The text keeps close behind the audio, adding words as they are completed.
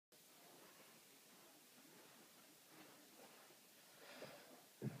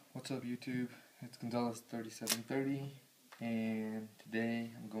What's up YouTube? It's Gonzalez3730 and today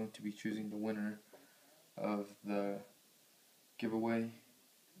I'm going to be choosing the winner of the giveaway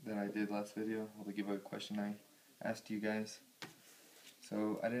that I did last video, or the giveaway question I asked you guys.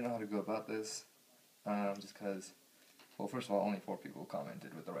 So I didn't know how to go about this, just because, well, first of all, only 4 people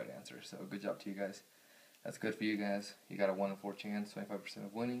commented with the right answer, so good job to you guys. That's good for you guys. You got a 1 in 4 chance, 25%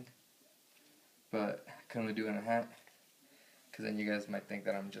 of winning, but I couldn't really do it in a hat, because then you guys might think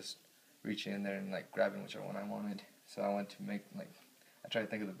that I'm just reaching in there and like grabbing whichever one I wanted. So I wanted to make, I tried to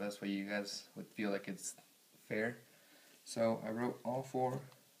think of the best way you guys would feel like it's fair. So I wrote all 4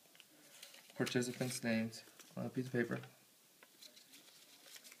 participants' names on a piece of paper.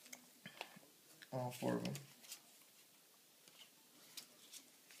 All 4 of them.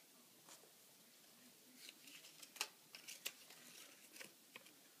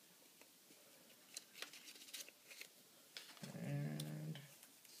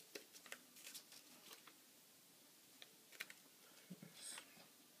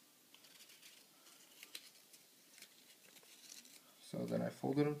 So then I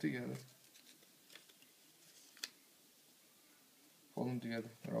folded them together. Fold them together.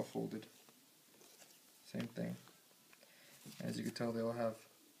 They're all folded. Same thing. As you can tell, they all have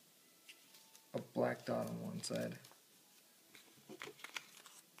a black dot on one side.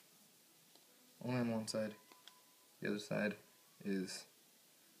 Only on one side. The other side is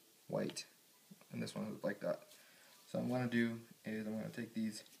white. And this one has a black dot. So what I'm going to do is I'm going to take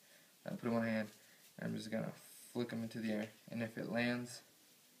these and put them on my hand. And I'm just going to flick them into the air, and if it lands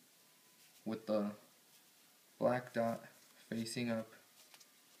with the black dot facing up,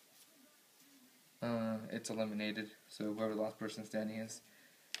 it's eliminated. So whoever the last person standing is.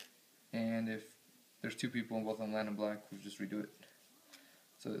 And if there's 2 people and both of them land in black, we'll just redo it.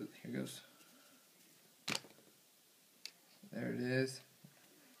 So here goes. There it is.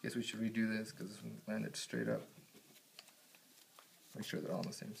 Guess we should redo this because this one landed straight up. Make sure they're all on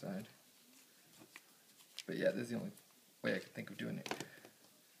the same side. But yeah, this is the only way I could think of doing it.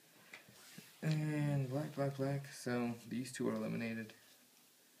 And black, black, black. So these 2 are eliminated.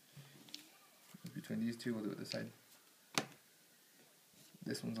 Between these 2, we'll do it this side.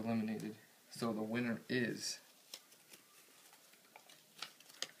 This one's eliminated. So the winner is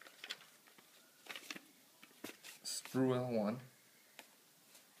Spruell1.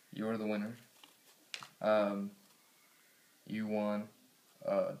 You're the winner. You won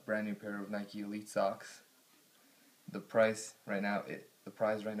a brand new pair of Nike Elite socks. The prize right now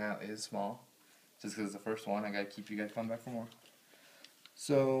is small, just because it's the first one. I gotta keep you guys coming back for more.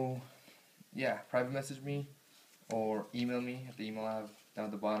 So yeah, private message me or email me at the email I have down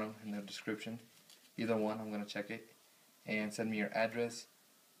at the bottom in the description. Either one, I'm gonna check it, and send me your address,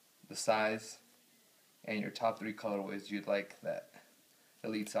 the size, and your top 3 colorways you'd like that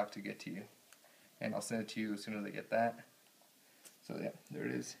Elite sock to get to you, and I'll send it to you as soon as I get that. So yeah, there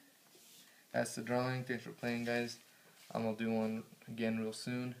it is. That's the drawing. Thanks for playing, guys. I'm going to do one again real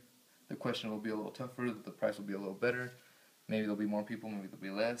soon. The question will be a little tougher. The price will be a little better. Maybe there'll be more people. Maybe there'll be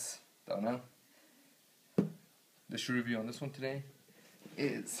less. Don't know. The shoe review on this one today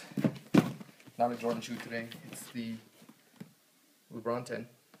is not a Jordan shoe today. It's the Lebron 10.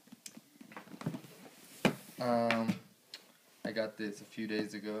 I got this a few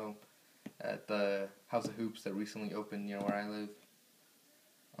days ago at the House of Hoops that recently opened, where I live.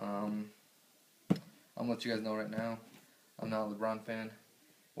 I'm going to let you guys know right now, I'm not a LeBron fan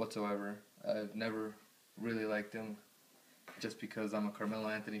whatsoever. I've never really liked him, just because I'm a Carmelo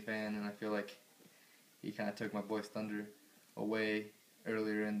Anthony fan, and I feel like he kind of took my boy's thunder away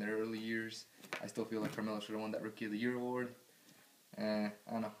earlier in the early years. I still feel like Carmelo should have won that Rookie of the Year award. I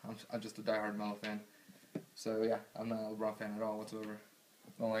don't know, I'm just a diehard Melo fan. So yeah, I'm not a LeBron fan at all whatsoever.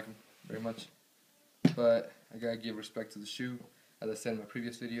 Don't like him very much. But I gotta give respect to the shoe. As I said in my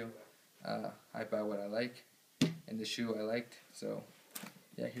previous video, I buy what I like, and the shoe I liked. So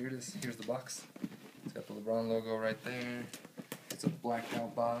yeah, here it is. Here's the box. It's got the LeBron logo right there. It's a blacked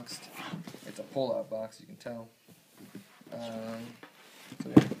out box. It's a pull out box, you can tell. So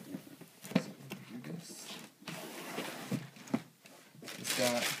yeah. So, it's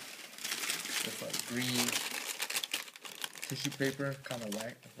got this like green tissue paper, kind of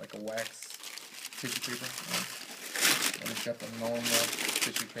like a wax tissue paper. And it's got the normal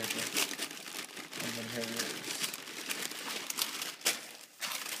tissue paper. And then here it is.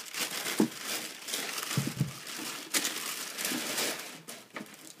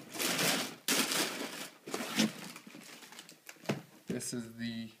 This is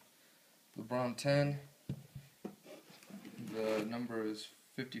the Lebron 10. The number is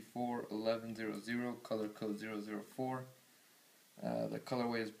 541100, color code 004. The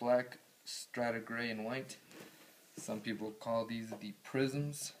colorway is black, strata gray, and white. Some people call these the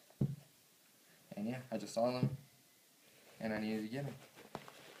Prisms. And yeah, I just saw them, and I needed to get them,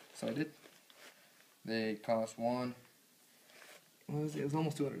 so I did. They cost what was it? It was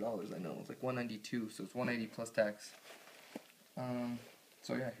almost $200. I know, it was like $192, so it's $180 plus tax.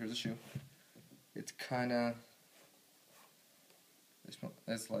 So yeah, here's the shoe. It's kinda,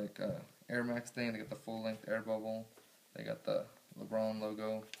 it's like Air Max thing. They got the full length air bubble. They got the LeBron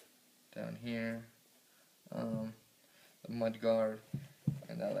logo down here. The mud guard,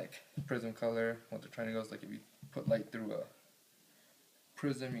 and that like prism color. What they're trying to go is like if you put light through a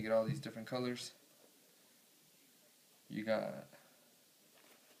prism, you get all these different colors. You got a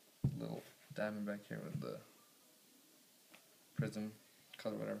little diamond back here with the prism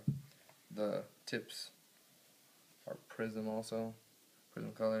color, whatever. The tips are prism also,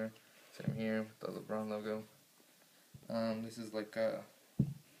 prism color. Same here with the LeBron logo. This is like a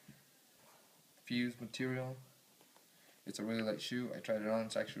fused material. It's a really light shoe. I tried it on.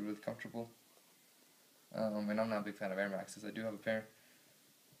 It's actually really comfortable. And I'm not a big fan of Air Maxes. I do have a pair.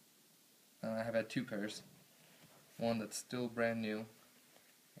 I have had 2 pairs. One that's still brand new.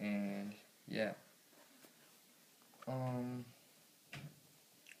 And yeah.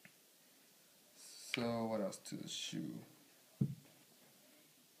 So what else to the shoe?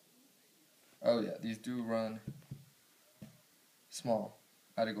 Oh yeah, these do run small.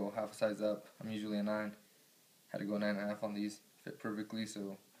 I had to go half a size up. I'm usually a 9. Had to go 9.5 on these. Fit perfectly,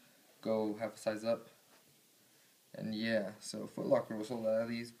 so go half a size up. And yeah, so Foot Locker was sold out of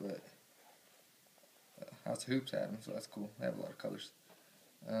these, but House of Hoops had them, so that's cool. They have a lot of colors.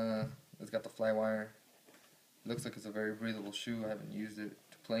 It's got the fly wire. Looks like it's a very breathable shoe. I haven't used it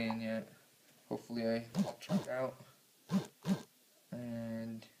to play in yet. Hopefully I'll try it out.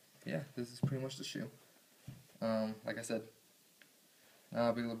 And yeah, this is pretty much the shoe. Like I said, not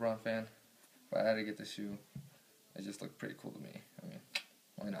a big LeBron fan, but I had to get this shoe. It just looked pretty cool to me. I mean,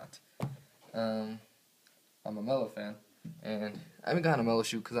 why not? I'm a Melo fan, and I haven't gotten a Melo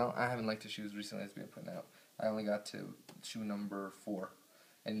shoe because I haven't liked the shoes recently that's been putting out. I only got to shoe number 4,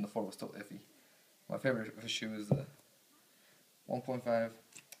 and the 4 was still iffy. My favorite shoe is the 1.5.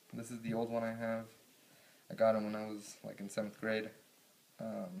 This is the old one I have. I got them when I was like in 7th grade.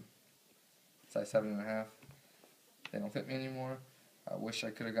 Size 7.5. They don't fit me anymore. I wish I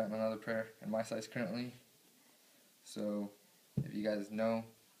could have gotten another pair in my size currently. So if you guys know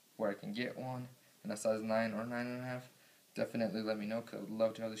where I can get one in a size 9 or 9.5, definitely let me know, because I would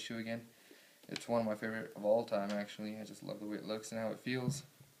love to have the shoe again. It's one of my favorite of all time, actually. I just love the way it looks and how it feels.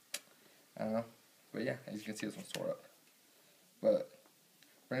 I don't know. But yeah, as you can see, this one's tore up. But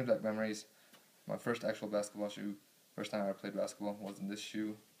brings back memories. My first actual basketball shoe, first time I ever played basketball, was in this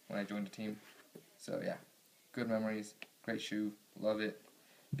shoe when I joined the team. So yeah, good memories, great shoe, love it.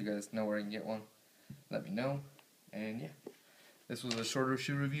 If you guys know where I can get one, let me know. And yeah, this was a shorter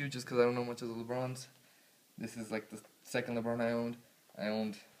shoe review just because I don't know much of the LeBrons. This is like the second LeBron I owned. I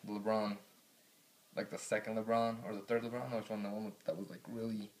owned the LeBron, like the second LeBron or the third LeBron. No, which one? The one that was like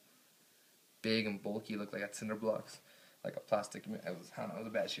really big and bulky, looked like I had cinder blocks, like a plastic. I don't know, it was a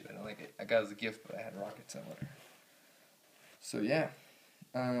bad shoe. I don't like it. I got it as a gift, but I had rockets somewhere. So yeah,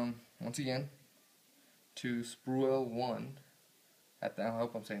 once again, to Spruel1 at the, I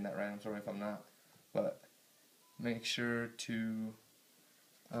hope I'm saying that right. I'm sorry if I'm not, but make sure to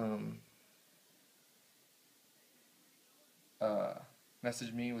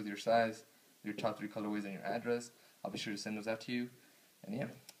message me with your size, your top 3 colorways, and your address. I'll be sure to send those out to you. And yeah,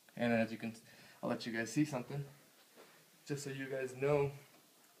 and as you can, I'll let you guys see something, just so you guys know.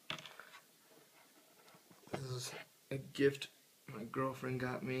 This is a gift my girlfriend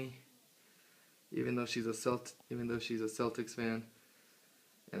got me. Even though she's a Celtics fan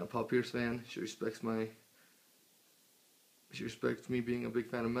and a Paul Pierce fan, she respects me being a big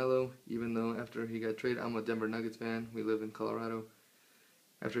fan of Melo. Even though after he got traded, I'm a Denver Nuggets fan. We live in Colorado.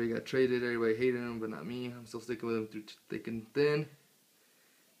 After he got traded, everybody hated him, but not me. I'm still sticking with him through thick and thin.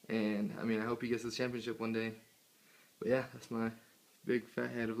 And I mean, I hope he gets his championship one day. But yeah, that's my big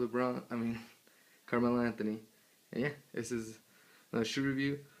fat head of Carmelo Anthony. And yeah, this is another shoe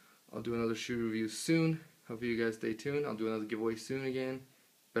review. I'll do another shoe review soon. Hope you guys stay tuned. I'll do another giveaway soon again.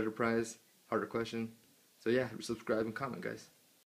 Better prize, harder question. So yeah, subscribe and comment, guys.